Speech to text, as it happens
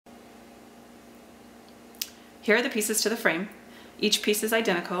Here are the pieces to the frame. Each piece is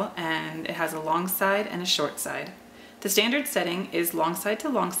identical and it has a long side and a short side. The standard setting is long side to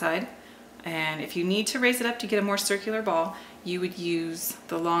long side, and if you need to raise it up to get a more circular ball, you would use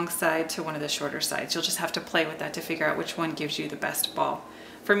the long side to one of the shorter sides. You'll just have to play with that to figure out which one gives you the best ball.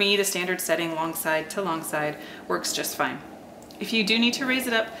 For me, the standard setting long side to long side works just fine. If you do need to raise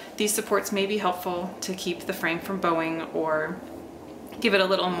it up, these supports may be helpful to keep the frame from bowing or give it a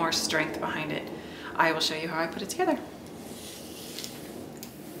little more strength behind it. I will show you how I put it together.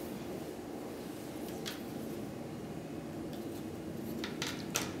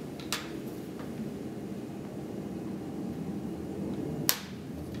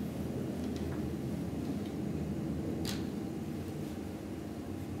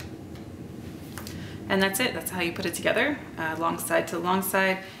 And that's it. That's how you put it together, long side to long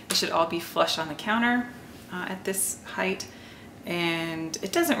side. It should all be flush on the counter at this height. And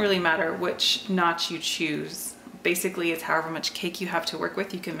it doesn't really matter which notch you choose. Basically, it's however much cake you have to work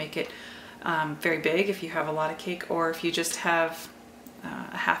with. You can make it very big if you have a lot of cake, or if you just have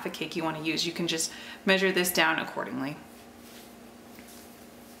a half a cake you want to use, you can just measure this down accordingly.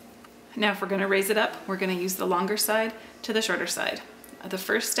 Now, if we're going to raise it up, we're going to use the longer side to the shorter side. The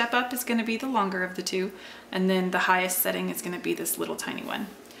first step up is going to be the longer of the two, and then the highest setting is going to be this little tiny one.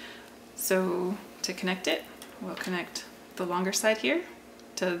 So to connect it, we'll connect the longer side here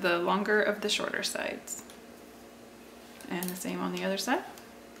to the longer of the shorter sides. And the same on the other side.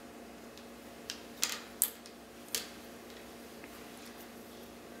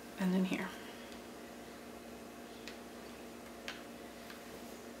 And then here.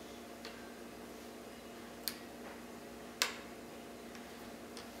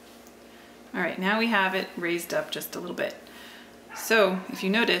 All right, now we have it raised up just a little bit. So if you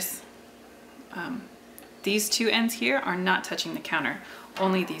notice, these two ends here are not touching the counter,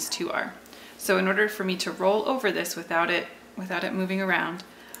 only these two are. So in order for me to roll over this without it moving around,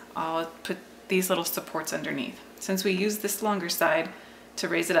 I'll put these little supports underneath. Since we use this longer side to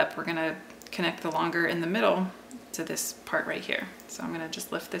raise it up, we're gonna connect the longer in the middle to this part right here. So I'm gonna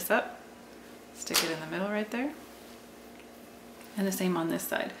just lift this up, stick it in the middle right there. And the same on this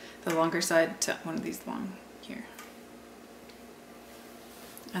side, the longer side to one of these long here.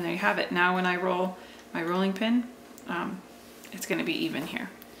 And there you have it. Now when I roll my rolling pin, it's going to be even here.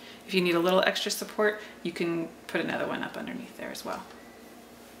 If you need a little extra support, you can put another one up underneath there as well.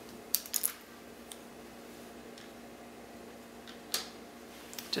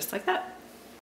 Just like that.